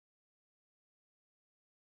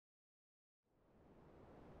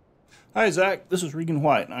Hi, Zach. This is Regan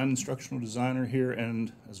White. I'm an instructional designer here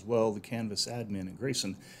and as well the Canvas admin at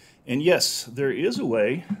Grayson. And yes, there is a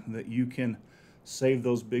way that you can save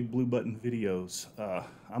those big blue button videos.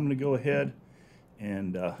 I'm going to go ahead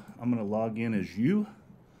and I'm going to log in as you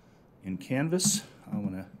in Canvas. I'm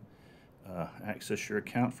going to access your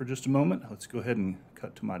account for just a moment. Let's go ahead and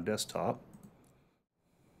cut to my desktop.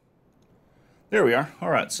 There we are. All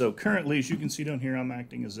right, so currently, as you can see down here, I'm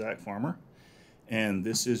acting as Zach Farmer. And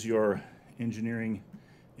this is your engineering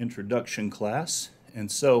introduction class.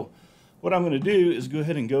 And so what I'm going to do is go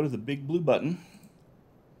ahead and go to the big blue button.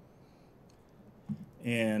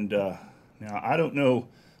 And now I don't know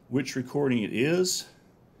which recording it is,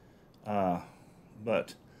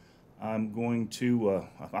 but I'm going to,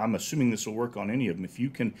 I'm assuming this will work on any of them. If you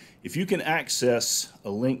can access a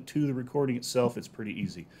link to the recording itself, it's pretty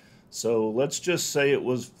easy. So let's just say it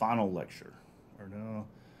was final lecture, or no.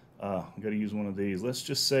 I've got to use one of these. Let's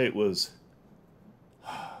just say it was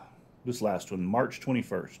this last one, March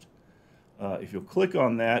 21st. If you'll click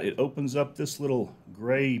on that, it opens up this little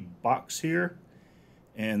gray box here,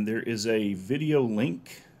 and there is a video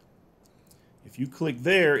link. If you click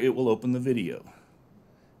there, it will open the video.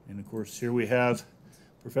 And of course, here we have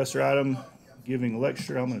Professor Adam giving a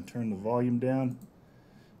lecture. I'm going to turn the volume down,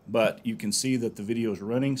 but you can see that the video is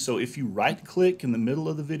running. So if you right-click in the middle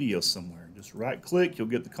of the video somewhere, just right-click, you'll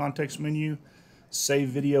get the context menu, save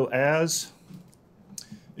video as.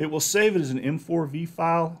 It will save it as an M4V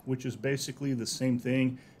file, which is basically the same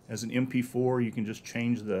thing as an MP4. You can just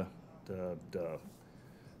change the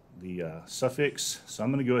suffix. So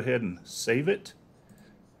I'm going to go ahead and save it.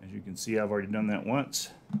 As you can see, I've already done that once.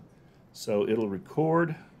 So it'll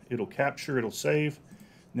record, it'll capture, it'll save.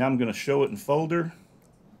 Now I'm going to show it in folder.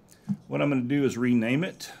 What I'm going to do is rename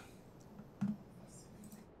it.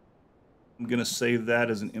 I'm going to save that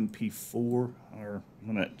as an MP4, or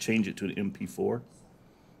I'm going to change it to an MP4.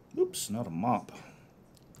 Oops, not a mop.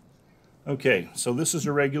 Okay, so this is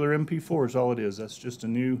a regular MP4 is all it is. That's just a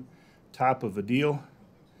new type of a deal.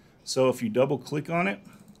 So if you double click on it,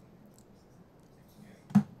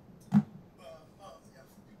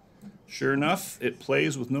 sure enough, it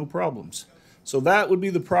plays with no problems. So that would be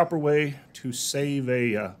the proper way to save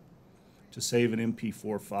an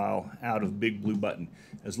MP4 file out of Big Blue Button.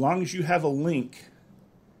 As long as you have a link,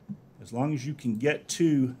 as long as you can get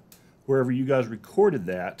to wherever you guys recorded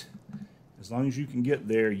that, as long as you can get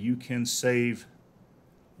there, you can save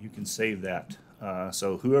that.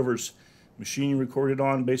 So whoever's machine you recorded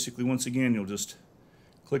on, basically once again, you'll just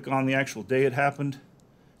click on the actual day it happened,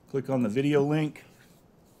 click on the video link.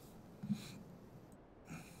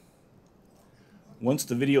 Once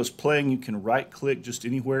the video is playing, you can right-click just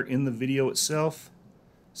anywhere in the video itself,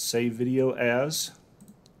 save video as,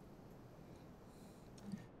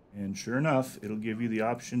 and sure enough, it'll give you the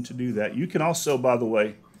option to do that. You can also, by the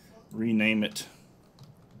way, rename it.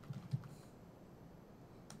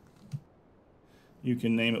 You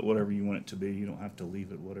can name it whatever you want it to be. You don't have to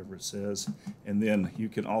leave it whatever it says. And then you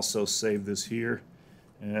can also save this here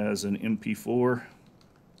as an MP4.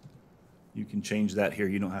 You can change that here.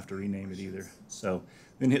 You don't have to rename it either. So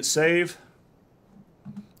then hit save.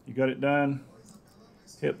 You got it done.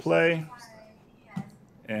 Hit play.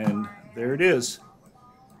 And there it is.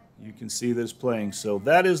 You can see that it's playing. So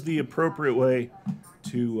that is the appropriate way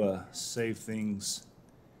to save things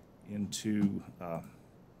into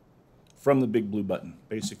from the Big Blue Button.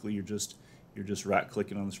 Basically, you're just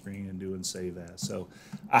right-clicking on the screen and doing save as. So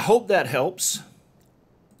I hope that helps.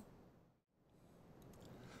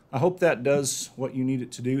 I hope that does what you need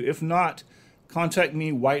it to do. If not, contact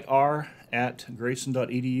me,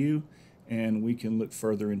 whiter@grayson.edu, and we can look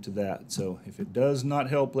further into that. So if it does not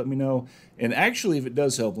help, let me know. And actually, if it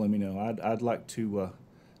does help, let me know. I'd like to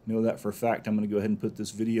know that for a fact. I'm going to go ahead and put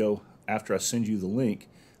this video, after I send you the link,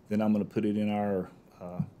 then I'm going to put it in our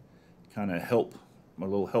kind of help, my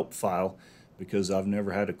little help file, because I've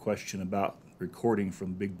never had a question about recording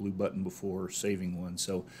from Big Blue Button before, or saving one.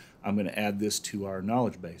 So I'm going to add this to our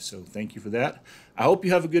knowledge base. So thank you for that. I hope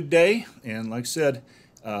you have a good day. And like I said,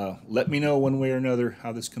 let me know one way or another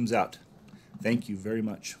how this comes out. Thank you very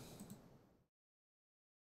much.